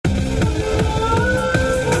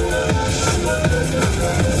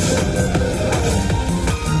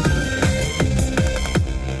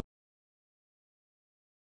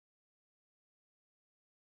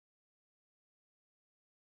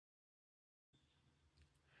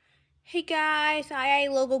Hey guys, I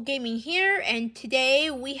Logo Gaming here, and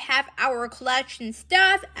today we have our collection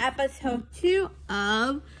stuff, episode 2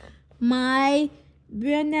 of my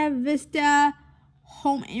Buena Vista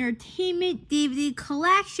home entertainment DVD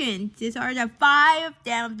collection. These are the 5 of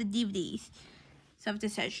them of the DVDs of the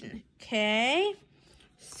session. Okay,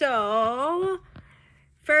 so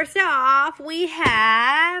first off, we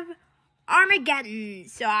have Armageddon.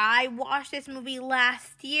 So I watched this movie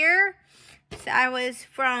last year. So I was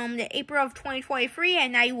from the April of 2023,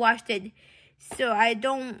 and I watched it. So I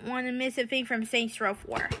don't want to miss a thing from Saints Row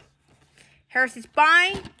 4. Here's the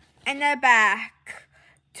spine and the back.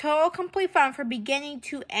 Total complete fun from beginning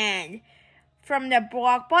to end. From the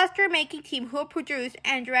blockbuster making team who produced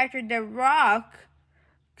and directed The Rock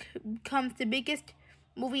comes the biggest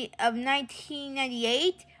movie of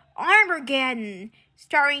 1998, Armageddon,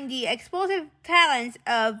 starring the explosive talents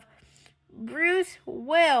of Bruce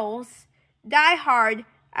Willis, Die Hard,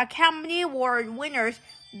 Academy Award winners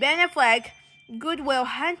Ben Affleck, Good Will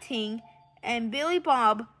Hunting, and Billy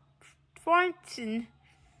Bob Thornton,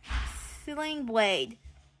 Sling Blade.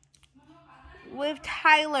 With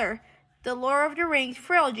Tyler, The Lord of the Rings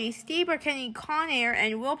trilogy, Steve Buscemi, Con Air,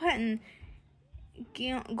 and Will Patton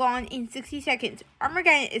gone in 60 seconds.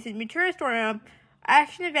 Armageddon is a mature story of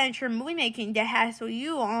action-adventure movie making that has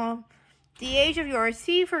you on the edge of your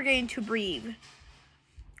seat forgetting to breathe.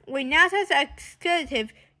 When NASA's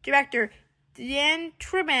executive director Dan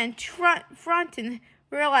Thornton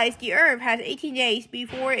realized the Earth has 18 days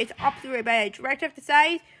before it's operated by a director of the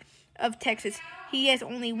size of Texas, he has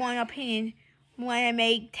only one opinion: when I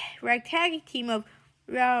make ragtag team of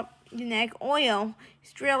redneck oil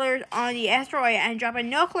drillers on the asteroid and drop a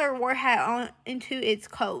nuclear warhead into its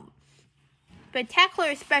cove.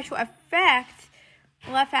 Spectacular special effects,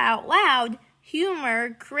 laugh out loud, humor,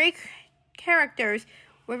 great characters,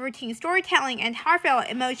 riveting storytelling, and heartfelt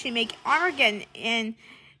emotion make Armageddon an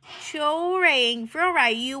chilling thrill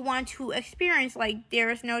ride you want to experience like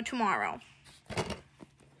there's no tomorrow.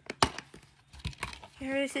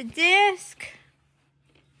 Here's a disc.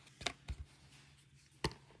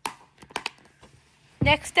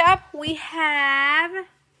 Next up, we have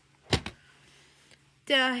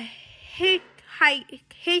the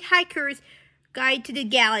Hitchhiker's Guide to the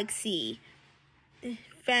Galaxy.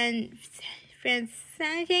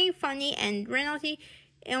 Fascinating, funny, and relentlessly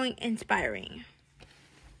inspiring.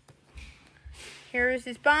 Here's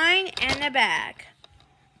the spine and the back.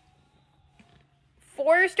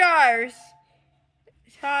 4 stars.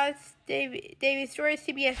 David Story,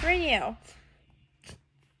 CBS Radio.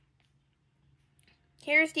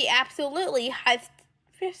 Here's the absolutely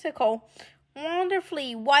high-physical,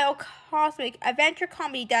 wonderfully wild cosmic adventure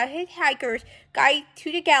comedy, The Hitchhiker's Guide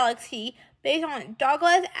to the Galaxy, based on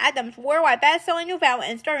Douglas Adams' worldwide best-selling novel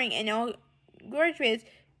and starring in a gorgeous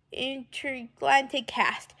intergalactic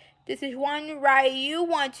cast. This is one ride you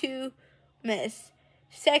want to miss.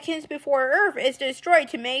 Seconds before Earth is destroyed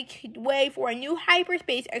to make way for a new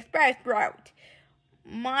hyperspace express route,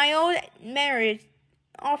 Mild Meredith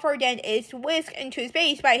offered then is whisked into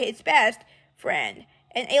space by his best friend,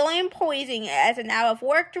 an alien posing as an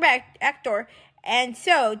out-of-work actor, and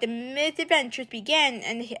so the misadventures began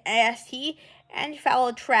as he and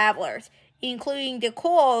fellow travelers, including the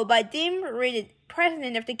cool but dim-witted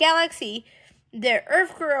president of the galaxy, the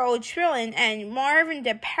Earth Girl Trillin, and Marvin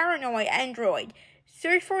the paranoid android,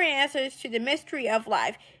 search for answers to the mystery of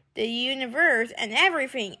life, the universe, and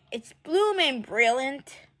everything. It's bloomin'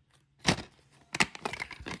 brilliant.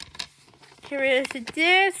 Here is the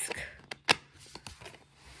disc.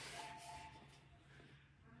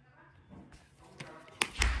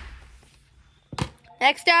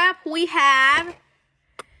 Next up, we have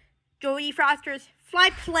Jodie Foster's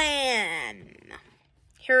FlightPlan.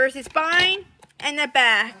 Here's the spine and the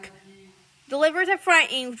back. Delivers a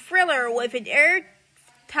frightening thriller with an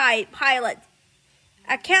airtight pilot.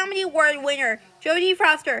 Academy Award winner Jodie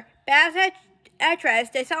Foster, Best Actress,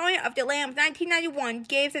 The Silence of the Lambs 1991,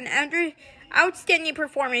 gives an outstanding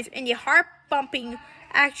performance in the heart-bumping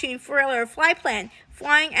action thriller FlightPlan,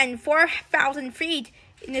 flying at 4,000 feet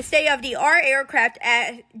in the state-of-the-art aircraft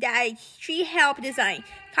that she helped design.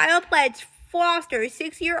 Kyle Platt's Foster's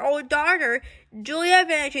 6-year-old daughter, Julia,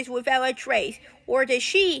 vanishes without a trace. Or does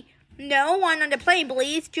she? No one on the plane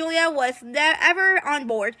believes Julia was ever on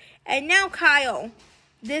board. And now Kyle,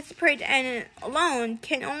 desperate and alone,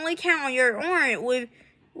 can only count on your arm with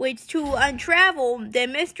to unravel the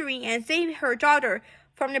mystery and save her daughter.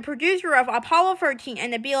 From the producer of Apollo 13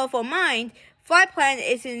 and The Beautiful Mind, FlightPlan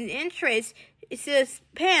is an interest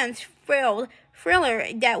suspense-filled thriller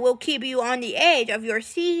that will keep you on the edge of your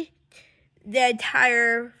seat the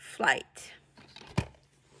entire flight.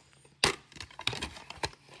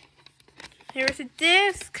 Here's a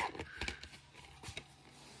disc.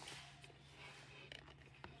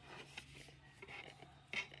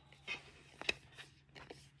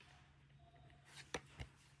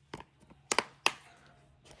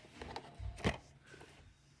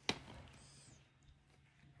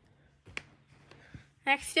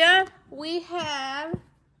 Next up, we have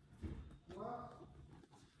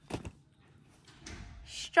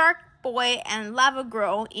Sharkboy and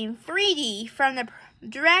Lavagirl in 3D from the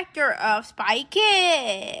director of Spy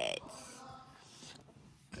Kids.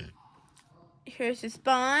 Here's the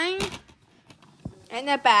spine and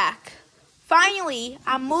the back. Finally,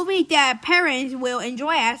 a movie that parents will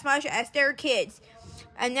enjoy as much as their kids.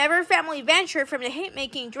 Another family venture from the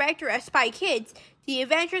hit-making director of Spy Kids. The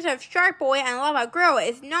Adventures of Sharkboy and Lavagirl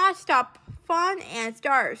is non-stop fun and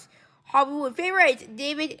stars Hollywood favorites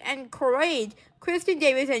David and Corrade, Kristen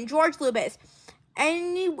Davis, and George Lubis.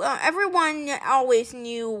 Everyone always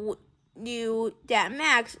knew that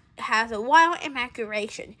Max has a wild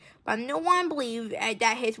imagination, but no one believed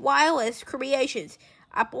that his wildest creations,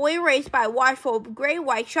 a boy raised by watchful great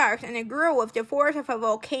white sharks and a girl with the force of a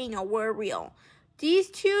volcano, were real.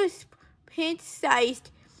 These two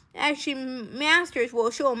pint-sized action masters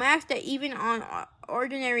will show Max that even an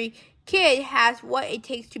ordinary kid has what it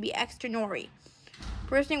takes to be extraordinary.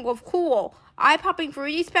 Bursting with cool, eye-popping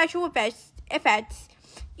 3D special effects,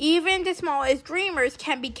 even the smallest dreamers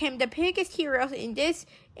can become the biggest heroes in this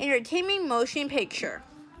entertainment motion picture.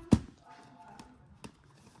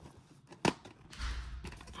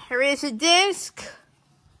 Here is a disc.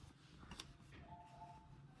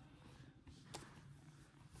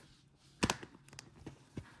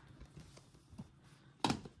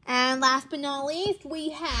 And last but not least, we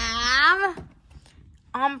have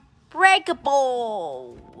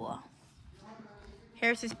Unbreakable.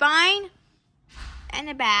 Here's the spine and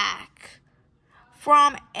the back.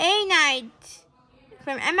 From M. Night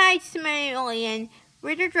Shyamalan,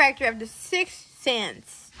 writer director of The Sixth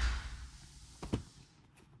Sense.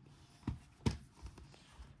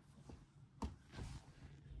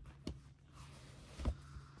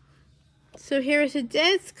 So here's a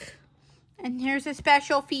disc. And here's the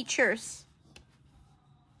special features.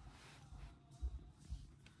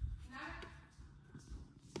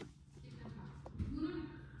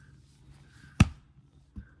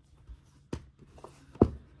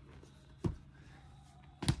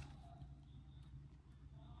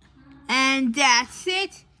 And that's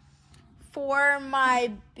it for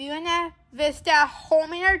my Buena Vista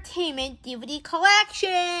Home Entertainment DVD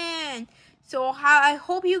collection. So I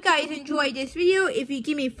hope you guys enjoyed this video. If you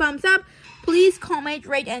give me a thumbs up, please comment,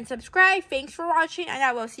 rate, and subscribe. Thanks for watching, and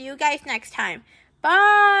I will see you guys next time.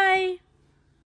 Bye!